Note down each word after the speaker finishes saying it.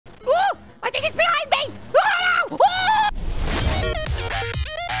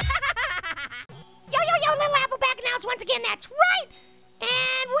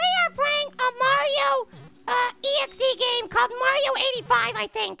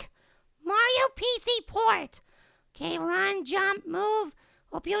Mario PC port. Okay, run, jump, move.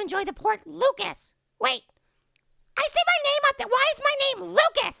 Hope you enjoy the port. Lucas. Wait. I see my name up there. Why is my name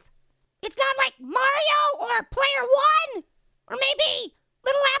Lucas? It's not like Mario or Player One? Or maybe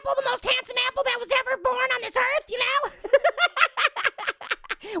Little Apple, the most handsome apple that was ever born on this earth, you know?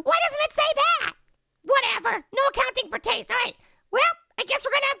 Why doesn't it say that? Whatever. No accounting for taste. All right. Well, I guess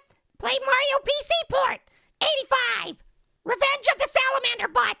we're gonna play Mario PC port. 85. Revenge of the Salamander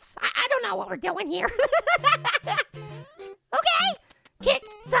Butts. I don't know what we're doing here. Okay. Kick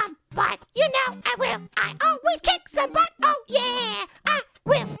some butt. You know I will. I always kick some butt. Oh, yeah. I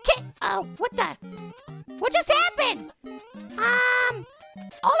will kick. Oh, what just happened?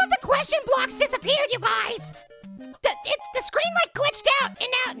 All of the question blocks disappeared, you guys. The screen like glitched out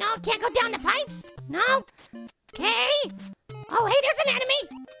and now, no, can't go down the pipes. No. Okay. Oh, hey, there's an enemy.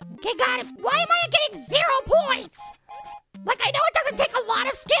 Okay, got it. Why am I getting 0 points? Like, I know it doesn't take a lot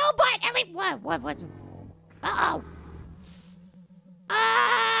of skill, but at least, what? Uh-oh.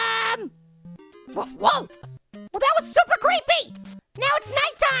 Whoa. Well, that was super creepy. Now it's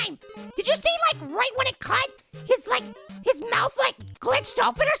nighttime. Did you see, like, right when it cut, his mouth, like, glitched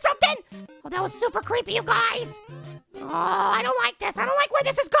open or something? Oh, that was super creepy, you guys. Oh, I don't like this. I don't like where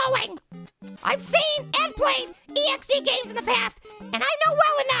this is going. I've seen and played EXE games in the past, and I know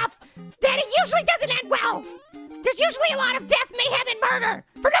well enough that it usually doesn't end well. There's usually a lot of death, mayhem, and murder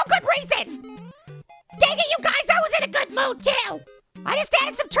for no good reason. Dang it, you guys, I was in a good mood, too. I just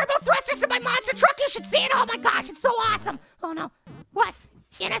added some turbo thrusters to my monster truck. You should see it. Oh, my gosh, it's so awesome. Oh, no. What?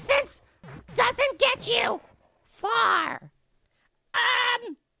 Innocence doesn't get you far.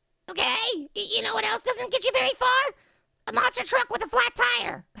 Okay. You know what else doesn't get you very far? A monster truck with a flat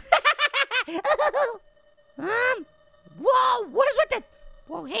tire. Whoa, what is with the...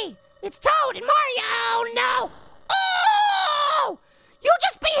 Whoa, hey, it's Toad and Mario. Oh, no. Oh! You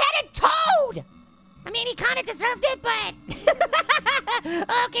just beheaded Toad! I mean, he kind of deserved it, but...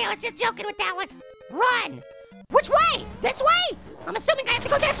 Okay, I was just joking with that one. Run! Which way? This way? I'm assuming I have to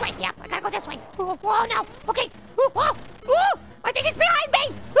go this way. Yep, I gotta go this way. Oh, whoa, no. Okay. Whoa. I think it's behind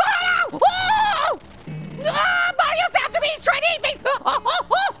me. Oh, no! Oh! Ah, Mario's after me. He's trying to eat me.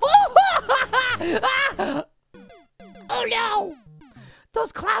 Oh, no.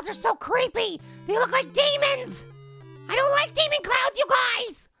 Those clouds are so creepy. They look like demons. I don't like demon clouds, you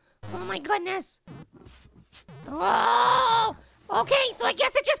guys. Oh, my goodness. Oh, okay, so I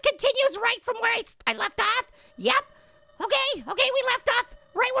guess it just continues right from where I left off. Yep. Okay, we left off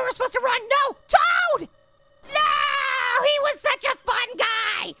right where we're supposed to run. No, Toad! No, he was such a fun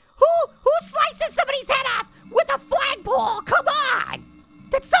guy. Who slices somebody's head off with a flagpole? Come on.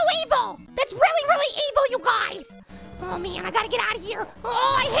 That's so evil. That's really, really evil, you guys. Oh, man, I gotta get out of here.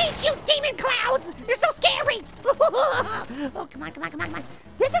 Oh, I hate you, demon clouds. You're so scary. Oh, come on.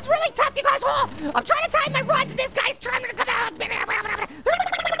 This is really tough, you guys. Oh, I'm trying to time my runs, and this guy's trying to come out.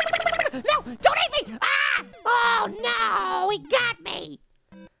 No, don't hit me. Ah! Oh, no, he got me.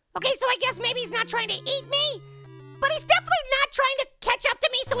 Okay, so I guess maybe he's not trying to eat me, but he's definitely not trying to catch up to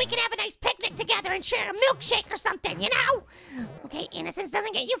me so we can have a nice picnic together and share a milkshake or something, you know? Okay, innocence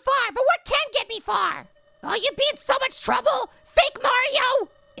doesn't get you far, but what can get me far? Oh, you'd be in so much trouble, fake Mario!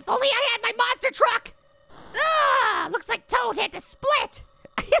 If only I had my monster truck! Ah, looks like Toad had to split.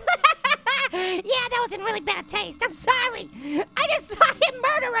 Yeah, that was in really bad taste. I'm sorry. I just saw him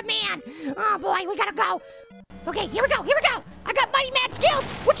murder a man. Oh boy, we gotta go. Okay, here we go. I got mighty mad skills.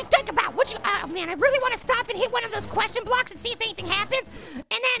 What you think about? Oh man, I really want to stop and hit one of those question blocks and see if anything happens. And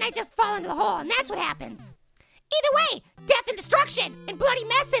then I just fall into the hole, and that's what happens. Either way, death and destruction and bloody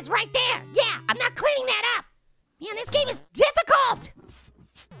messes right there. Yeah, I'm not cleaning that up. Man, this game is difficult.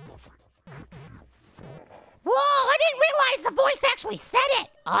 Whoa, I didn't realize the voice actually said it.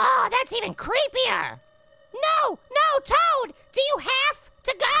 Oh, that's even creepier. No, Toad, do you have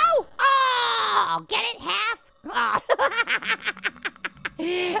to go? Oh, get it, half? Oh.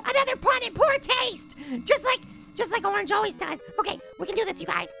 Another pun in poor taste. Just like Orange always does. Okay, we can do this, you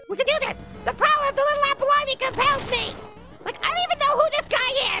guys. We can do this. The power of the Little Apple Army compels me. Like, I don't even know who this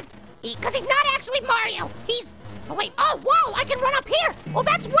guy is. Because he's not actually Mario. He's... Oh, wait. Oh, whoa, I can run up here. Well,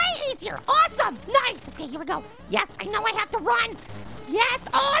 that's way easier. Awesome. Nice. Okay, here we go. Yes, I know I have to run. Yes.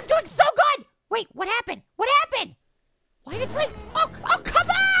 Oh, I'm doing so good. Wait, what happened? Why did we... Oh, come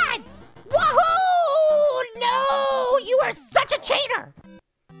on. Woohoo! No, you are such a cheater.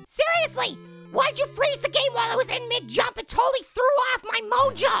 Seriously, why'd you freeze the game while I was in mid-jump? It totally threw off my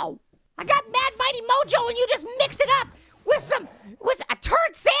mojo. I got mad mighty mojo and you just mix it up with a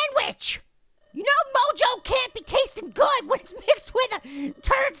turd sandwich. You know mojo can't be tasting good when it's mixed with a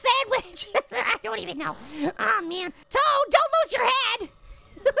turd sandwich. I don't even know. Oh, man. Toad, don't lose your head.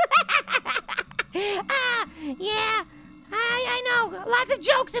 Yeah, I know. Lots of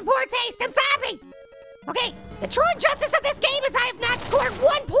jokes and poor taste. I'm sorry. Okay, the true injustice of this game is I have not scored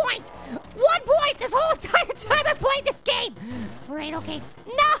 1 point. 1 point this whole entire time I played this game. All right, okay.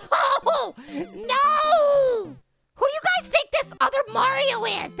 No! No! Who do you guys think this other Mario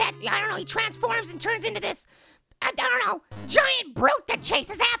is? That, I don't know, he transforms and turns into this, I don't know, giant brute that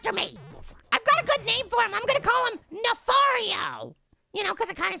chases after me. I've got a good name for him. I'm gonna call him Nefario. You know, because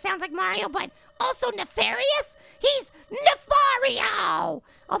it kind of sounds like Mario, but also nefarious. He's Nefario.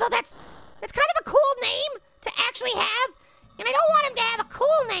 Although that's kind of a cool name to actually have, and I don't want him to have a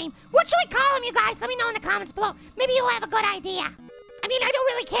cool name. What should we call him, you guys? Let me know in the comments below. Maybe you'll have a good idea. I mean, I don't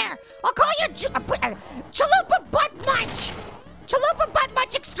really care. I'll call you Chalupa Butt Munch. Chalupa Butt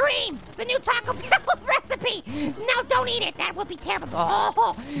Munch Extreme. It's a new Taco Bell recipe. No, don't eat it. That would be terrible.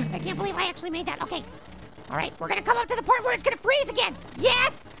 Oh, I can't believe I actually made that. Okay. All right, we're gonna come up to the part where it's gonna freeze again.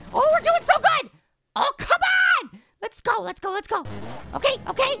 Yes. Oh, we're doing so good. Oh, come on. Let's go, let's go, let's go. Okay,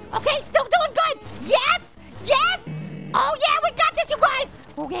 still doing good. Yes. Oh yeah, we got this, you guys.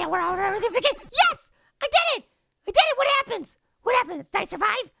 Okay, we're already beginning. Yes, I did it. What happens? Did I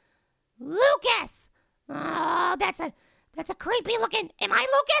survive? Lucas. Oh, that's a creepy looking. Am I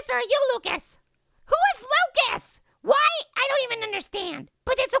Lucas or are you Lucas? Who is Lucas? Why? I don't even understand.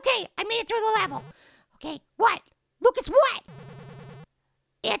 But it's okay. I made it through the level. Okay, what? Lucas, what?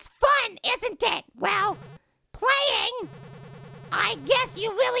 It's fun, isn't it? Well, playing. I guess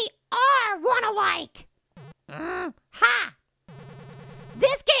you really are one-alike. Ha!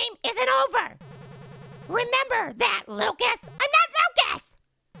 This game isn't over. Remember that, Lucas. I'm not Lucas.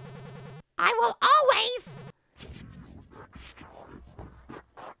 I will always...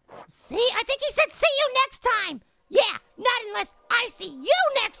 See, I think he said see you next time. Yeah, not unless I see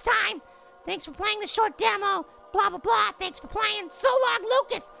you next time. Thanks for playing the short demo. Blah, blah, blah. Thanks for playing. So long,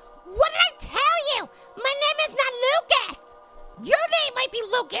 Lucas. What did I tell you? My name is not Lucas. Your name might be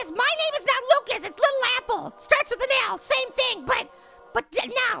Lucas. My name is not Lucas. It's Little Apple. Starts with an L. Same thing, but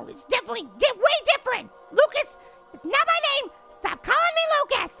no, it's definitely way different. Lucas is not my name. Stop calling me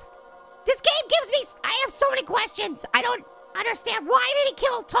Lucas. This game gives me, I have so many questions. I don't understand. Why did he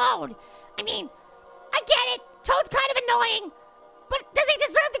kill Toad? I mean, I get it. Toad's kind of annoying, but does he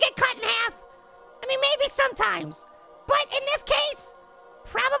deserve to get cut in half? I mean, maybe sometimes, but in this case,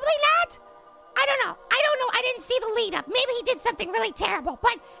 probably not. I don't know. I didn't see the lead up. Maybe he did something really terrible.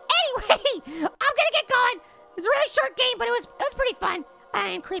 But anyway, I'm gonna get going. It was a really short game, but it was pretty fun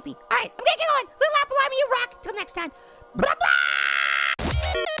and creepy. All right, I'm gonna get going. Little Apple Army, you rock. Till next time. Blah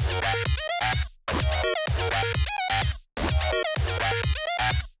blah.